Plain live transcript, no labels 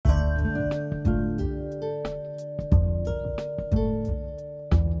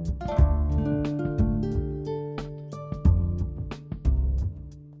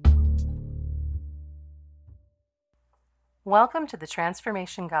Welcome to the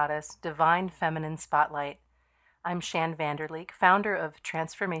Transformation Goddess Divine Feminine Spotlight. I'm Shan Vanderleek, founder of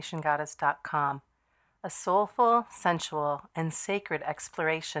TransformationGoddess.com, a soulful, sensual, and sacred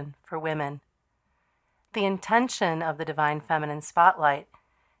exploration for women. The intention of the Divine Feminine Spotlight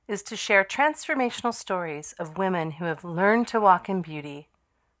is to share transformational stories of women who have learned to walk in beauty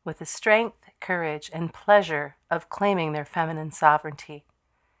with the strength, courage, and pleasure of claiming their feminine sovereignty.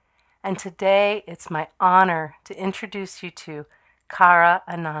 And today it's my honor to introduce you to Kara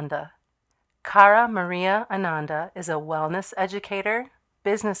Ananda. Kara Maria Ananda is a wellness educator,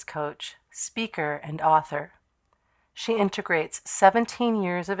 business coach, speaker, and author. She integrates 17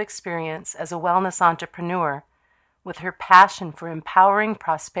 years of experience as a wellness entrepreneur with her passion for empowering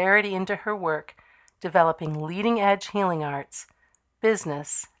prosperity into her work, developing leading-edge healing arts,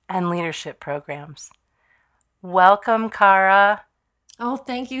 business, and leadership programs. Welcome, Kara. Oh,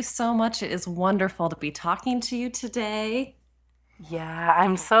 thank you so much. It is wonderful to be talking to you today. Yeah,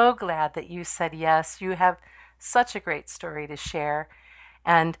 I'm so glad that you said yes. You have such a great story to share,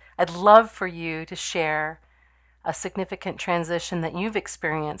 and I'd love for you to share a significant transition that you've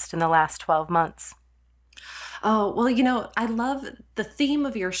experienced in the last 12 months. Oh, well, I love the theme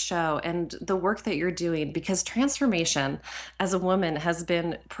of your show and the work that you're doing because transformation as a woman has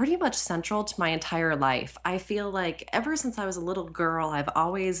been pretty much central to my entire life. I feel like ever since I was a little girl, I've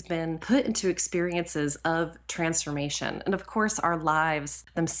always been put into experiences of transformation. And of course, our lives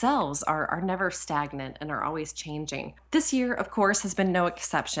themselves are never stagnant and are always changing. This year, of course, has been no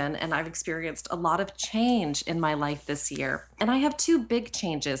exception, and I've experienced a lot of change in my life this year. And I have two big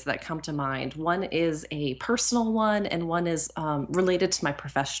changes that come to mind. One is a personal one, and one is related to my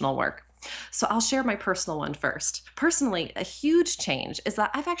professional work. So I'll share my personal one first. Personally, a huge change is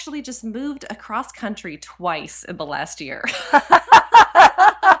that I've actually just moved across country twice in the last year.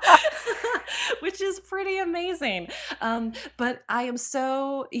 Which is pretty amazing. But I am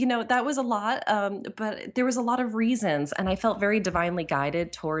so, that was a lot, but there was a lot of reasons, and I felt very divinely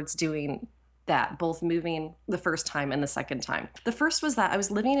guided towards doing that, both moving the first time and the second time. The first was that I was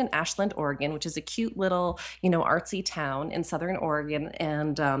living in Ashland, Oregon, which is a cute little, artsy town in Southern Oregon,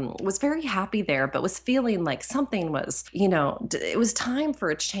 and was very happy there, but was feeling like something was, it was time for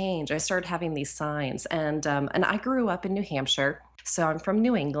a change. I started having these signs, and I grew up in New Hampshire. So I'm from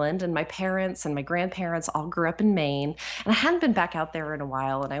New England, and my parents and my grandparents all grew up in Maine. And I hadn't been back out there in a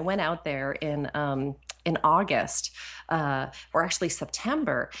while, and I went out there in August, or actually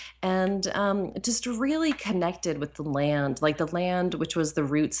September, and just really connected with the land, like the land which was the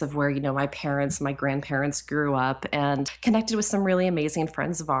roots of where my parents, my grandparents grew up, and connected with some really amazing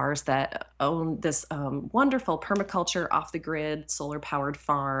friends of ours that own this wonderful permaculture, off the grid, solar powered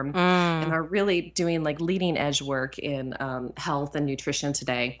farm, and Mm. are really doing like leading edge work in health and nutrition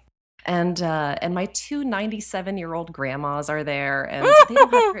today. And my two 97-year-old grandmas are there, and they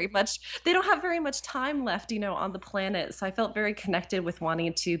don't have very much time left, on the planet. So I felt very connected with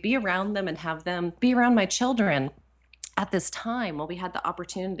wanting to be around them and have them be around my children at this time while we had the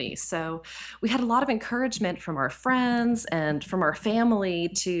opportunity. So we had a lot of encouragement from our friends and from our family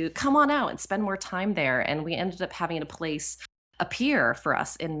to come on out and spend more time there. And we ended up having a place appear for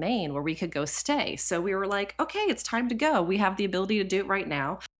us in Maine where we could go stay. So we were like, okay, it's time to go. We have the ability to do it right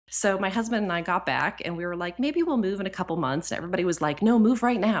now. So my husband and I got back, and we were like, maybe we'll move in a couple months. And everybody was like, no, move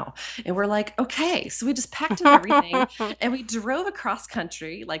right now. And we're like, okay. So we just packed up everything and we drove across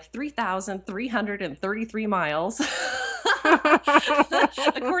country like 3,333 miles.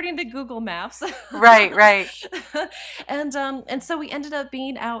 According to Google Maps. Right, right. And so we ended up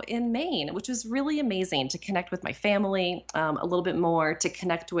being out in Maine, which was really amazing to connect with my family a little bit more, to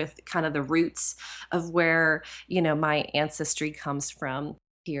connect with kind of the roots of where my ancestry comes from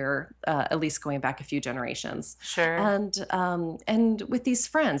here, at least going back a few generations. Sure. And with these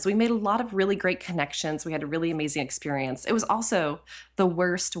friends, we made a lot of really great connections. We had a really amazing experience. It was also the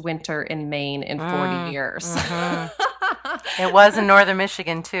worst winter in Maine in 40 Mm. years. Hmm. It was in northern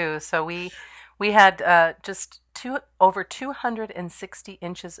Michigan too. So we had just over 260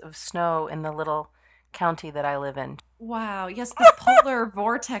 inches of snow in the little county that I live in. Wow. Yes, these polar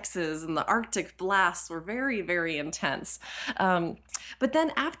vortexes and the Arctic blasts were very, very intense. Um, but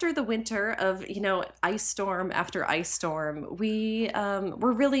then after the winter of, ice storm after ice storm, we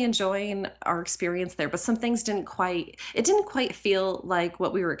were really enjoying our experience there. But some things it didn't quite feel like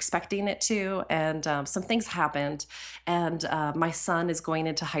what we were expecting it to. And some things happened. And my son is going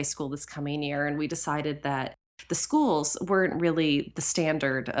into high school this coming year. And we decided that the schools weren't really the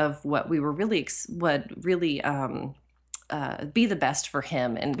standard of what we were really, what really be the best for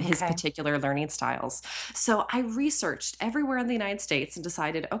him and his Okay. particular learning styles. So I researched everywhere in the United States and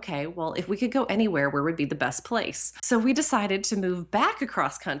decided, okay, well, if we could go anywhere, where would be the best place? So we decided to move back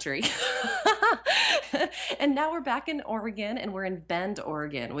across country. And now we're back in Oregon, and we're in Bend,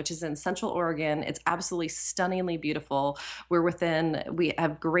 Oregon, which is in Central Oregon. It's absolutely stunningly beautiful. We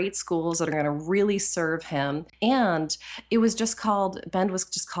have great schools that are going to really serve him. And Bend was just called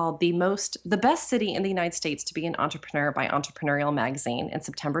the best city in the United States to be an entrepreneur by Entrepreneurial Magazine in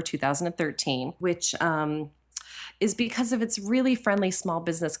September 2013, which is because of its really friendly small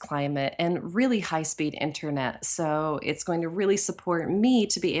business climate and really high speed internet. So it's going to really support me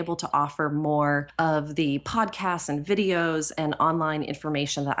to be able to offer more of the podcasts and videos and online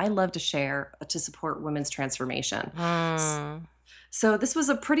information that I love to share to support women's transformation. Mm, So this was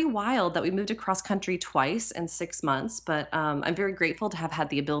a pretty wild that we moved across country twice in 6 months, but I'm very grateful to have had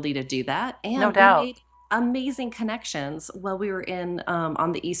the ability to do that. no And we doubt. made amazing connections while we were in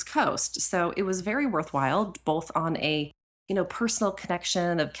on the East Coast. So it was very worthwhile, both on a personal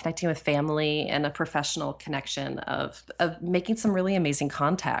connection of connecting with family and a professional connection of making some really amazing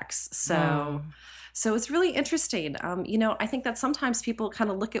contacts. So Mm. so it's really interesting. I think that sometimes people kind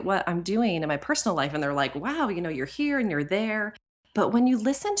of look at what I'm doing in my personal life and they're like, wow, you're here and you're there. But when you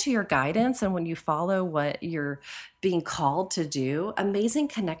listen to your guidance and when you follow what you're being called to do, amazing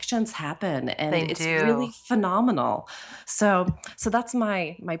connections happen and They it's do. really phenomenal. So that's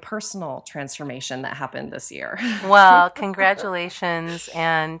my personal transformation that happened this year. Well, congratulations.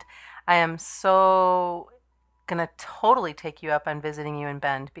 And I am so gonna totally take you up on visiting you in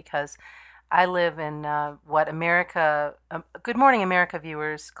Bend because I live in what Good Morning America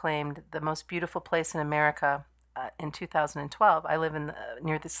viewers claimed the most beautiful place in America in 2012. I live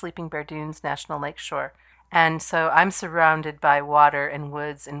near the Sleeping Bear Dunes National Lake Shore. And so I'm surrounded by water and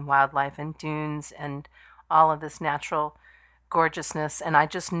woods and wildlife and dunes and all of this natural gorgeousness. And I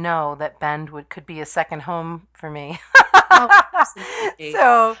just know that could be a second home for me. Oh, absolutely.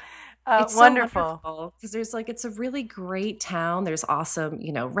 So It's so wonderful. wonderful because it's a really great town. There's awesome,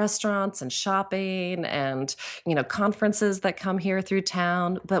 restaurants and shopping and, conferences that come here through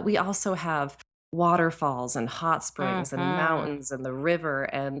town. But we also have waterfalls and hot springs and Hmm. mountains and the river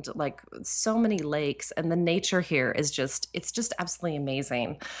and like so many lakes. And the nature here it's just absolutely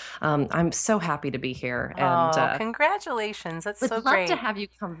amazing. I'm so happy to be here and Oh, congratulations. That's would so love to great. have you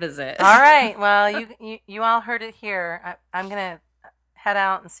come visit. All right. Well, you all heard it here. I'm going to head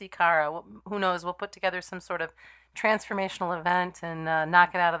out and see Kara. Who knows? We'll put together some sort of transformational event and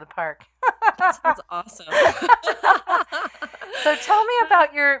knock it out of the park. That sounds awesome. So tell me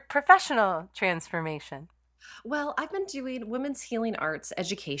about your professional transformation. Well, I've been doing women's healing arts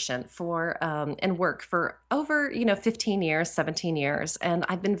education and work for over, 15 years, 17 years. And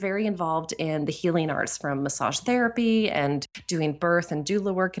I've been very involved in the healing arts from massage therapy and doing birth and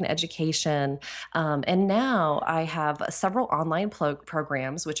doula work in education. And now I have several online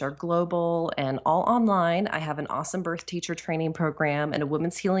programs, which are global and all online. I have an awesome birth teacher training program and a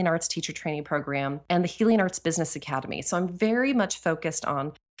women's healing arts teacher training program and the Healing Arts Business Academy. So I'm very much focused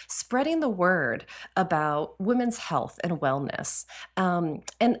on spreading the word about women's health and wellness.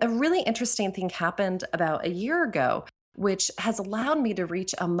 And a really interesting thing happened about a year ago, which has allowed me to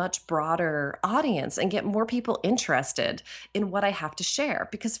reach a much broader audience and get more people interested in what I have to share.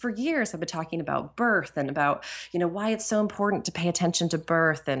 Because for years I've been talking about birth and about, why it's so important to pay attention to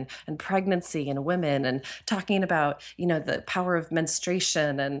birth and pregnancy and women and talking about, the power of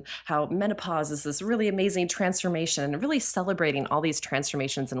menstruation and how menopause is this really amazing transformation and really celebrating all these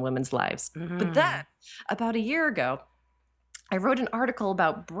transformations in women's lives. But then Mm. about a year ago, I wrote an article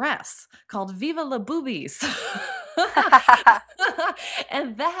about breasts called Viva la Boobies.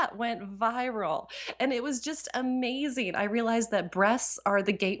 And that went viral. And it was just amazing. I realized that breasts are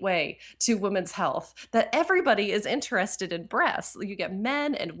the gateway to women's health, that everybody is interested in breasts. You get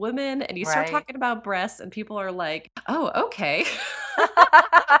men and women, and you start Right. talking about breasts, and people are like, oh, okay.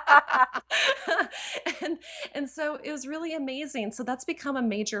 and and so it was really amazing. So that's become a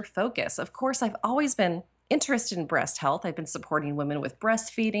major focus. Of course, I've always been interested in breast health. I've been supporting women with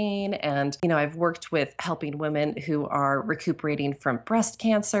breastfeeding and, I've worked with helping women who are recuperating from breast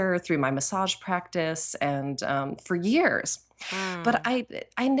cancer through my massage practice and for years. But Mm.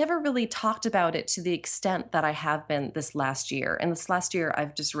 I never really talked about it to the extent that I have been this last year. And this last year,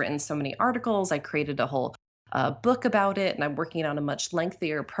 I've just written so many articles. I created a whole book about it, and I'm working on a much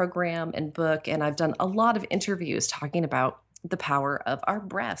lengthier program and book. And I've done a lot of interviews talking about the power of our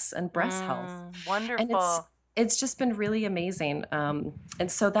breasts and breast health. And Wonderful. it's just been really amazing.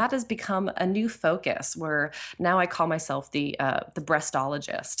 And so that has become a new focus where now I call myself the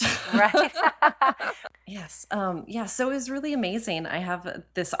breastologist. Right. Yes. Yeah. So it was really amazing. I have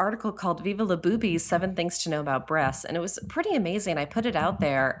this article called Viva la Boobies, 7 Things to Know About Breasts. And it was pretty amazing. I put it out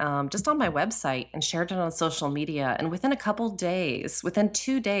there just on my website and shared it on social media. And within a couple days, within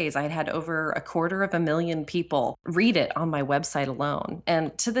 2 days, I had had over 250,000 people read it on my website alone.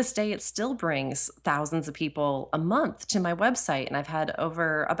 And to this day, it still brings thousands of people a month to my website. And I've had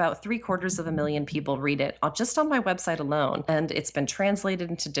over about 750,000 people read it just on my website alone. And it's been translated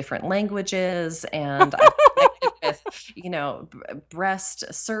into different languages. And I've connected with, breast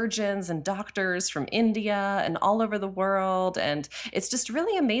surgeons and doctors from India and all over the world. And it's just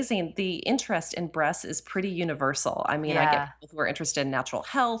really amazing. The interest in breasts is pretty universal. I mean, I get Yeah. people who are interested in natural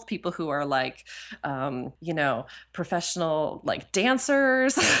health, people who are like, professional like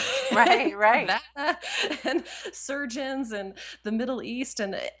dancers Right, right. Savannah, and surgeons and the Middle East,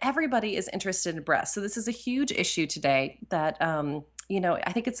 and everybody is interested in breasts. So this is a huge issue today that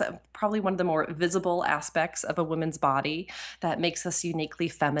I think it's probably one of the more visible aspects of a woman's body that makes us uniquely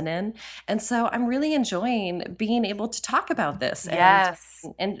feminine. And so I'm really enjoying being able to talk about this Yes.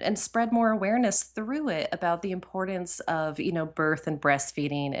 and spread more awareness through it about the importance of, birth and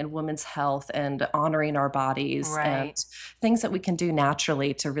breastfeeding and women's health and honoring our bodies and Right. things that we can do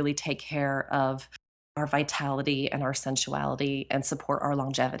naturally to really take care of our vitality and our sensuality and support our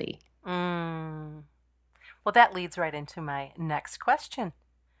longevity. Mm. Well, that leads right into my next question.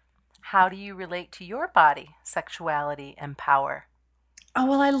 How do you relate to your body, sexuality, and power? Oh,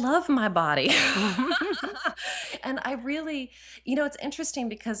 well, I love my body. And I really, it's interesting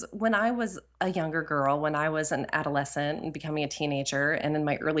because when I was a younger girl, when I was an adolescent and becoming a teenager and in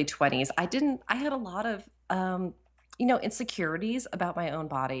my early 20s, I had a lot of, insecurities about my own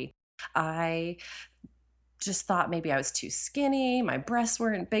body. I just thought maybe I was too skinny, my breasts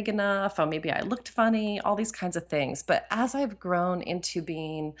weren't big enough, or maybe I looked funny, all these kinds of things. But as I've grown into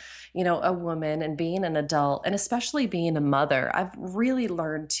being, a woman and being an adult, and especially being a mother, I've really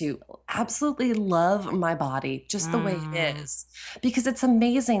learned to absolutely love my body just the way it Mm. is. Because it's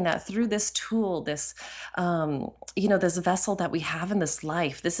amazing that through this tool, this vessel that we have in this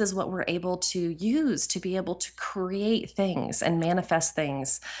life, this is what we're able to use to be able to create things and manifest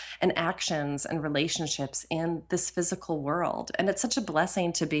things and actions and relationships in this physical world. And it's such a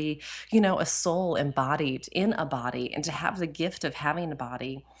blessing to be, a soul embodied in a body and to have the gift of having a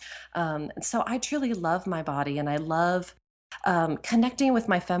body. And so I truly love my body and I love connecting with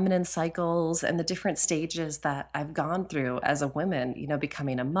my feminine cycles and the different stages that I've gone through as a woman,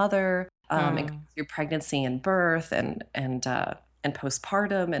 becoming a mother, and going Mm. through pregnancy and birth and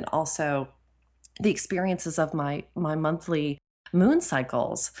postpartum, and also the experiences of my monthly moon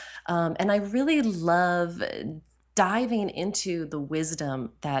cycles. And I really love diving into the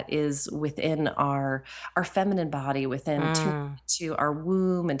wisdom that is within our feminine body, within tuning Mm. into our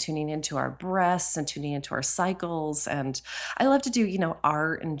womb and tuning into our breasts and tuning into our cycles. And I love to do,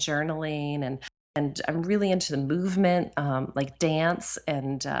 art and journaling and I'm really into the movement, like dance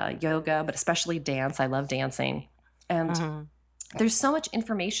and yoga, but especially dance. I love dancing. And Mhm. there's so much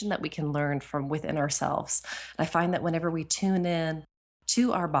information that we can learn from within ourselves. I find that whenever we tune in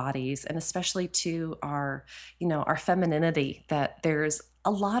to our bodies and especially to our femininity, that there's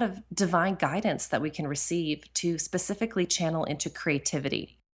a lot of divine guidance that we can receive to specifically channel into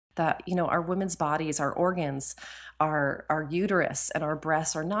creativity. That, our women's bodies, our organs, our uterus and our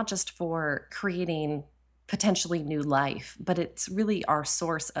breasts are not just for creating potentially new life, but it's really our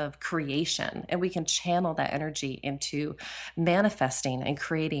source of creation. And we can channel that energy into manifesting and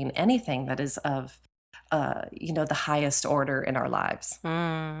creating anything that is of, the highest order in our lives.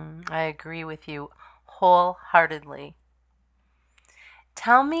 I agree with you wholeheartedly.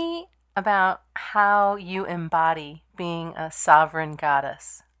 Tell me about how you embody being a sovereign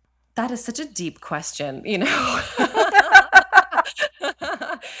goddess. That is such a deep question.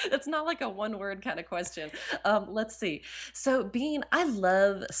 It's not like a one word kind of question. Let's see. So, I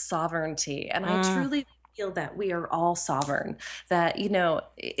love sovereignty, and I Mm. truly feel that we are all sovereign. That,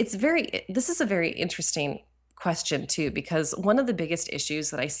 this is a very interesting question too, because one of the biggest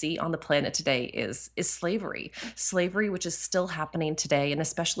issues that I see on the planet today is slavery, which is still happening today, and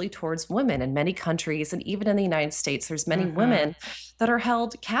especially towards women in many countries, and even in the United States, there's many Mhm. women that are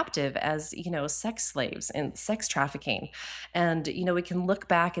held captive as sex slaves and sex trafficking. And we can look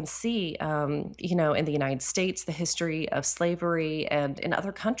back and see in the United States the history of slavery, and in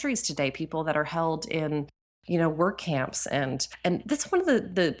other countries today people that are held in work camps, and that's one of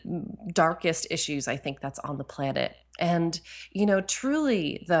the darkest issues I think that's on the planet. And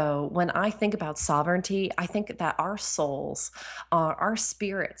truly though, when I think about sovereignty, I think that our souls, our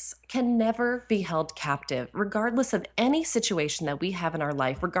spirits can never be held captive regardless of any situation that we have in our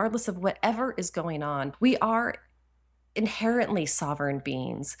life, regardless of whatever is going on. We are inherently sovereign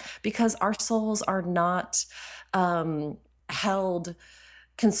beings because our souls are not held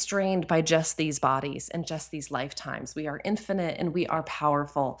constrained by just these bodies and just these lifetimes. We are infinite and we are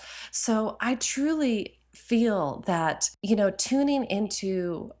powerful. So I truly feel that, tuning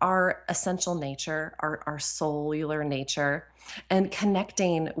into our essential nature, our cellular nature, and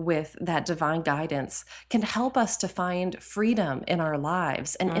connecting with that divine guidance can help us to find freedom in our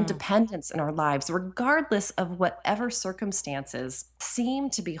lives and Mm, independence in our lives, regardless of whatever circumstances seem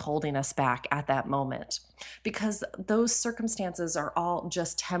to be holding us back at that moment, because those circumstances are all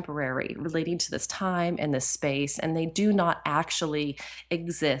just temporary, relating to this time and this space, and they do not actually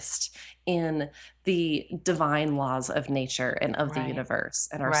exist in the divine laws of nature and of the right, universe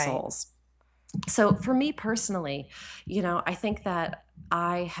and our right. souls. So for me personally, I think that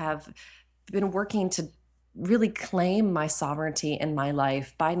I have been working to really claim my sovereignty in my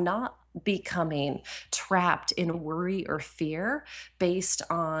life by not becoming trapped in worry or fear based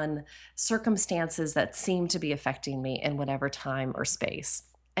on circumstances that seem to be affecting me in whatever time or space.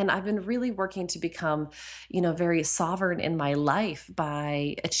 And I've been really working to become, very sovereign in my life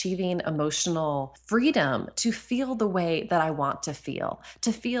by achieving emotional freedom to feel the way that I want to feel,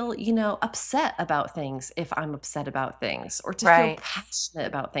 upset about things if I'm upset about things, or to feel Right. passionate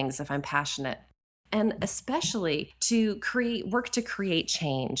about things if I'm passionate. And especially to work to create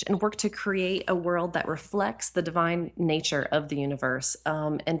change and work to create a world that reflects the divine nature of the universe.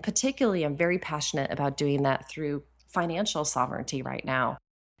 And particularly, I'm very passionate about doing that through financial sovereignty right now.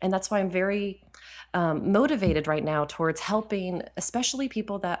 And that's why I'm very motivated right now towards helping, especially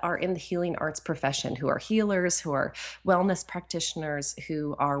people that are in the healing arts profession, who are healers, who are wellness practitioners,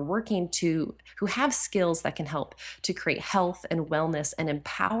 who have skills that can help to create health and wellness and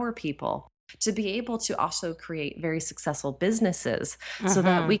empower people to be able to also create very successful businesses so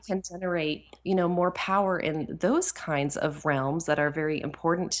that Mm-hmm. we can generate more power in those kinds of realms that are very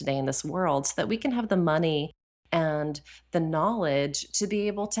important today in this world, so that we can have the money and the knowledge to be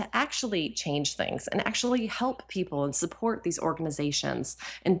able to actually change things and actually help people and support these organizations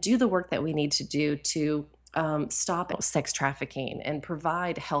and do the work that we need to do to stop sex trafficking and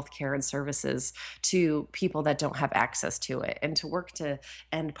provide healthcare and services to people that don't have access to it, and to work to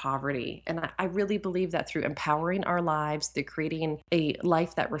end poverty. And I really believe that through empowering our lives, through creating a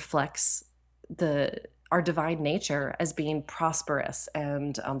life that reflects the our divine nature as being prosperous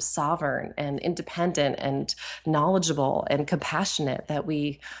and sovereign and independent and knowledgeable and compassionate, that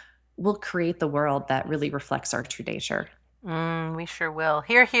we will create the world that really reflects our true nature. We sure will.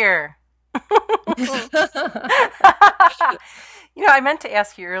 Hear, hear. I meant to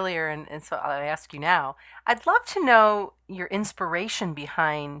ask you earlier, and so I'll ask you now. I'd love to know your inspiration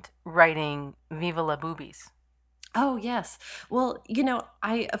behind writing Viva la Boobies. Oh, yes. Well,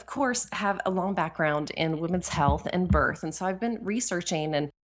 I, of course, have a long background in women's health and birth. And so I've been researching and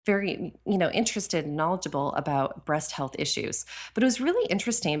very, interested and knowledgeable about breast health issues. But it was really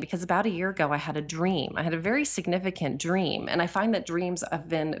interesting because about a year ago, I had a dream. I had a very significant dream. And I find that dreams have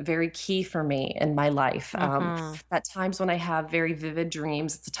been very key for me in my life. Mm-hmm. At times when I have very vivid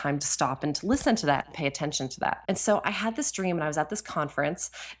dreams, it's a time to stop and to listen to that and pay attention to that. And so I had this dream and I was at this conference.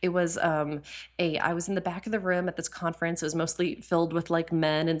 It was I was in the back of the room at this conference. It was mostly filled with like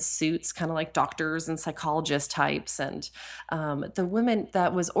men in suits, kind of like doctors and psychologist types. And the woman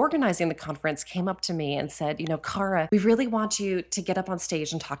that was organizing the conference came up to me and said, Cara, we really want you to get up on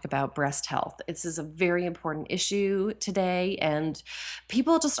stage and talk about breast health. This is a very important issue today, and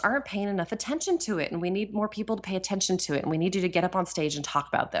people just aren't paying enough attention to it. And we need more people to pay attention to it. And we need you to get up on stage and talk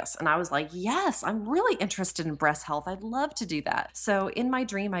about this. And I was like, yes, I'm really interested in breast health. I'd love to do that. So in my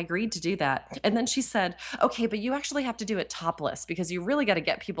dream, I agreed to do that. And then she said, okay, but you actually have to do it topless because you really got to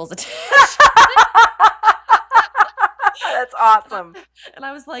get people's attention. That's awesome. And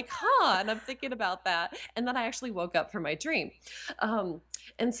I was like, huh. And I'm thinking about that. And then I actually woke up from my dream. Um,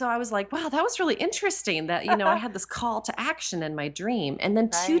 and so I was like, wow, that was really interesting that, I had this call to action in my dream. And then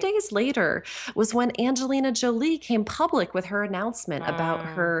two Right. days later was when Angelina Jolie came public with her announcement about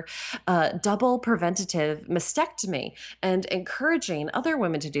Mm. her double preventative mastectomy and encouraging other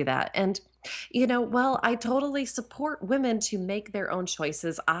women to do that. And well, I totally support women to make their own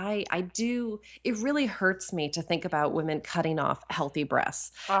choices. I do. It really hurts me to think about women cutting off healthy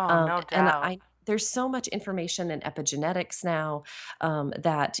breasts. Oh, no And doubt. there's so much information in epigenetics now,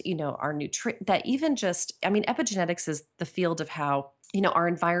 that, that even just, I mean, epigenetics is the field of how, our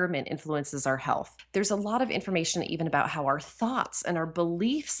environment influences our health. There's a lot of information even about how our thoughts and our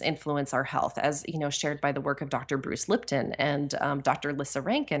beliefs influence our health, as, shared by the work of Dr. Bruce Lipton and Dr. Lissa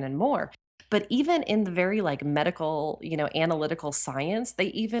Rankin and more. But even in the very like medical, analytical science, they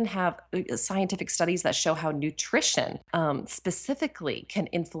even have scientific studies that show how nutrition specifically can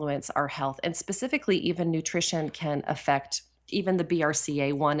influence our health. And specifically, even nutrition can affect even the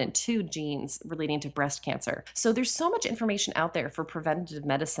BRCA1 and 2 genes relating to breast cancer. So there's so much information out there for preventative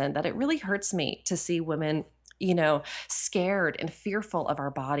medicine that it really hurts me to see women scared and fearful of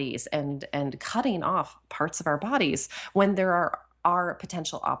our bodies and cutting off parts of our bodies when there are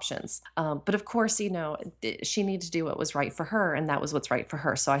potential options. But of course, she needed to do what was right for her, and that was what's right for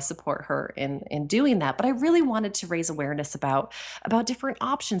her. So I support her in doing that. But I really wanted to raise awareness about different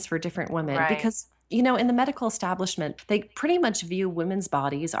options for different women Right. because in the medical establishment, they pretty much view women's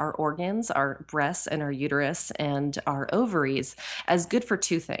bodies, our organs, our breasts and our uterus and our ovaries as good for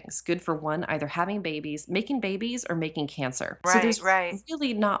two things. Good for one, either having babies, making babies, or making cancer. So Right, there's right.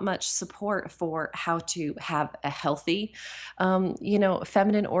 really not much support for how to have a healthy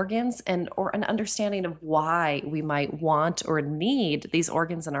feminine organs and or an understanding of why we might want or need these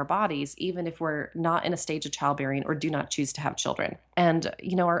organs in our bodies, even if we're not in a stage of childbearing or do not choose to have children. And,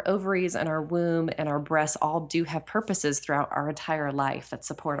 our ovaries and our womb and our breasts all do have purposes throughout our entire life that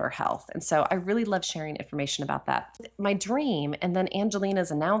support our health. And so I really love sharing information about that. My dream and then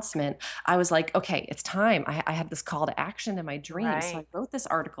Angelina's announcement, I was like, okay, it's time. I had this call to action in my dream. So I Right. wrote this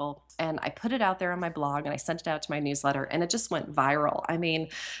article and I put it out there on my blog and I sent it out to my newsletter and it just went viral. I mean,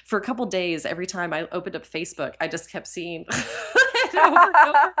 for a couple days, every time I opened up Facebook, I just kept seeing it over and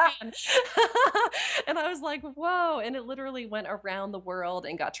over again. And I was like, whoa. And it literally went around the world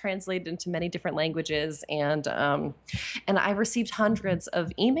and got translated into many different languages. And I received hundreds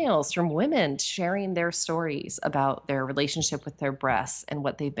of emails from women sharing their stories about their relationship with their breasts and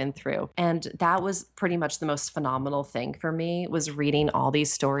what they've been through. And that was pretty much the most phenomenal thing for me was reading all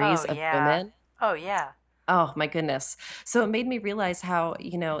these stories Oh, of yeah. women. Oh, yeah. Oh my goodness. So it made me realize how,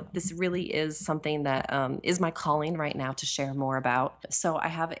 this really is something that is my calling right now to share more about. So I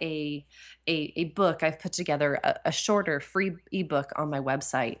have a book I've put together, a shorter free ebook on my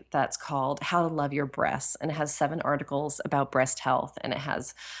website that's called How to Love Your Breasts. And it has 7 articles about breast health. And it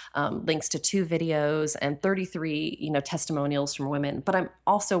has links to 2 videos and 33, testimonials from women. But I'm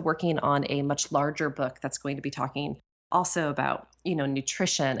also working on a much larger book that's going to be talking also about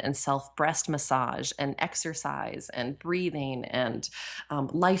nutrition and self breast massage and exercise and breathing and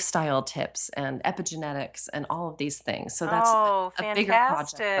lifestyle tips and epigenetics and all of these things. So that's Oh, a bigger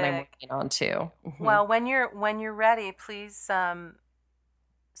project that I'm fantastic. working on too. Well, when you're ready, please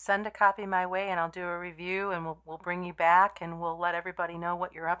send a copy my way and I'll do a review and we'll bring you back and we'll let everybody know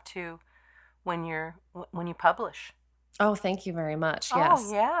what you're up to when you publish. Oh, thank you very much. Oh, Yes.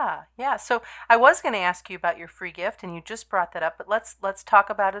 yeah. Yeah. So I was going to ask you about your free gift and you just brought that up, but let's talk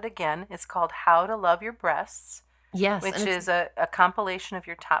about it again. It's called How to Love Your Breasts, Yes. And which it's is a compilation of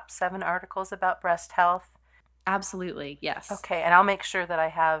your top 7 articles about breast health. absolutely, yes. Okay, and I'll make sure that I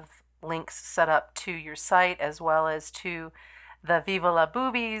have links set up to your site as well as to the Viva La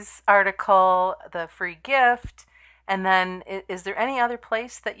Boobies article, the free gift, and then is there any other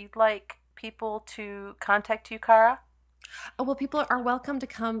place that you'd like people to contact you, Cara? Oh, well, people are welcome to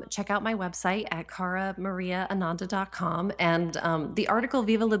come check out my website at karamariaananda.com. And the article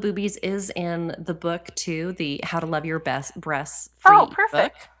Viva La Boobies is in the book too, the How to Love Your Best Breasts Oh, free book.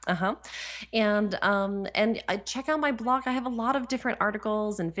 perfect. Uh-huh. And I check out my blog. I have a lot of different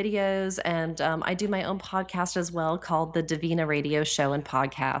articles and videos, and I do my own podcast as well called the Davina Radio Show and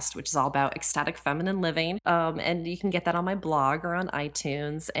Podcast, which is all about ecstatic feminine living. And you can get that on my blog or on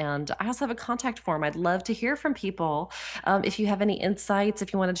iTunes. And I also have a contact form. I'd love to hear from people if you have any insights,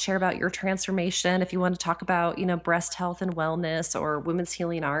 if you want to share about your transformation, if you want to talk about, breast health and wellness or women's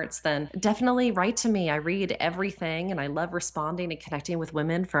healing arts, then definitely write to me. I read everything and I love responding and connecting with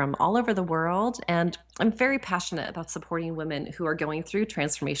women from all over the world. And I'm very passionate about supporting women who are going through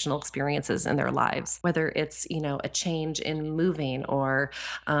transformational experiences in their lives, whether it's, a change in moving or,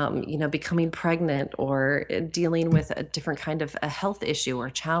 becoming pregnant or dealing with a different kind of a health issue or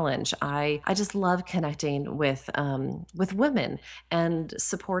challenge. I just love connecting with women and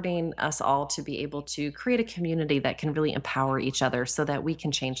supporting us all to be able to create a community that can really empower each other so that we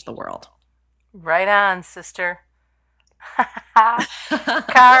can change the world. Right on, sister. Cara,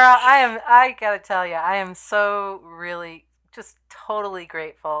 I gotta tell you, I am so really just totally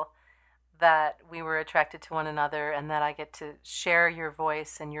grateful that we were attracted to one another and that I get to share your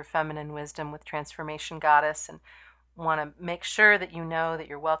voice and your feminine wisdom with Transformation Goddess, and want to make sure that you know that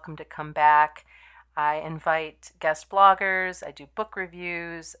you're welcome to come back. I invite guest bloggers, I do book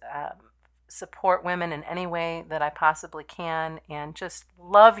reviews, support women in any way that I possibly can, and just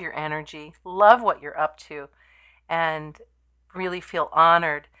love your energy, love what you're up to, and really feel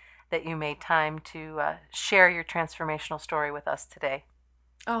honored that you made time to share your transformational story with us today.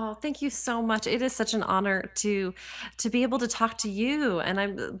 Oh, thank you so much. It is such an honor to be able to talk to you, and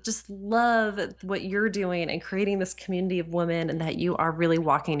I just love what you're doing and creating this community of women, and that you are really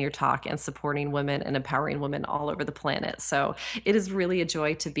walking your talk and supporting women and empowering women all over the planet. So it is really a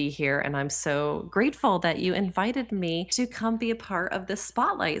joy to be here, and I'm so grateful that you invited me to come be a part of this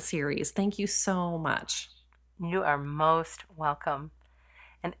Spotlight series. Thank you so much. You are most welcome.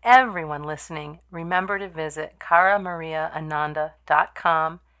 And everyone listening, remember to visit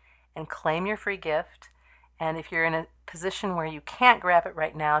karamariaananda.com and claim your free gift. And if you're in a position where you can't grab it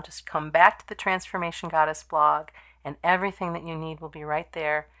right now, just come back to the Transformation Goddess blog, and everything that you need will be right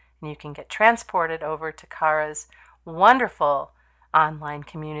there. And you can get transported over to Kara's wonderful online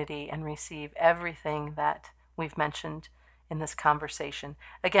community and receive everything that we've mentioned in this conversation.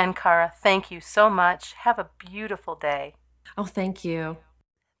 Again, Kara, thank you so much. Have a beautiful day. Oh, thank you.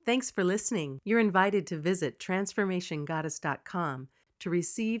 Thanks for listening. You're invited to visit transformationgoddess.com to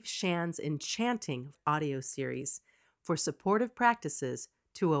receive Shan's enchanting audio series for supportive practices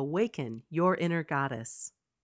to awaken your inner goddess.